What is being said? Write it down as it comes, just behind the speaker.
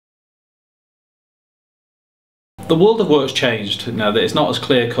The world of work's changed now. That it's not as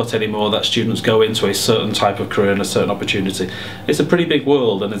clear cut anymore that students go into a certain type of career and a certain opportunity. It's a pretty big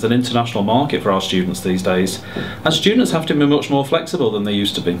world, and it's an international market for our students these days. And students have to be much more flexible than they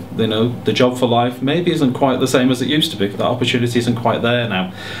used to be. You know, the job for life maybe isn't quite the same as it used to be. That opportunity isn't quite there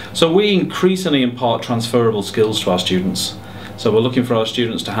now. So we increasingly impart transferable skills to our students. So we're looking for our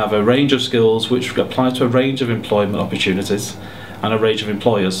students to have a range of skills which apply to a range of employment opportunities and a range of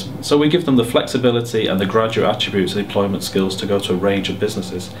employers. So we give them the flexibility and the graduate attributes of employment skills to go to a range of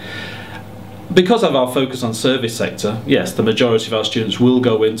businesses. Because of our focus on service sector, yes, the majority of our students will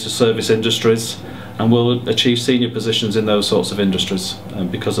go into service industries and will achieve senior positions in those sorts of industries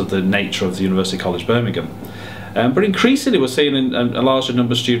because of the nature of the University College Birmingham. But increasingly we're seeing a larger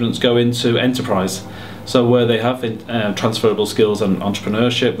number of students go into enterprise, so where they have transferable skills and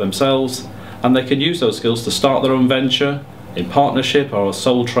entrepreneurship themselves, and they can use those skills to start their own venture, in partnership or a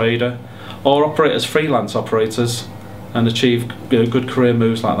sole trader, or operate as freelance operators and achieve good career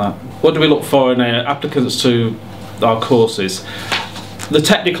moves like that. What do we look for in applicants to our courses? The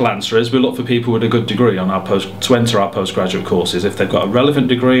technical answer is we look for people with a good degree on our to enter our postgraduate courses. If they've got a relevant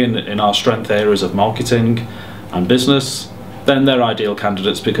degree in our strength areas of marketing and business, then they're ideal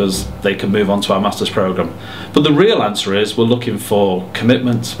candidates because they can move on to our master's programme. But the real answer is we're looking for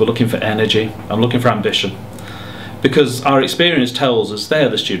commitment, we're looking for energy, and looking for ambition. Because our experience tells us they're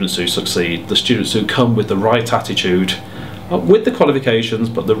the students who succeed, the students who come with the right attitude, with the qualifications,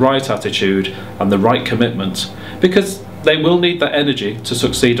 but the right attitude and the right commitment, because they will need that energy to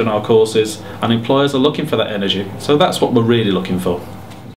succeed in our courses, and employers are looking for that energy. So that's what we're really looking for.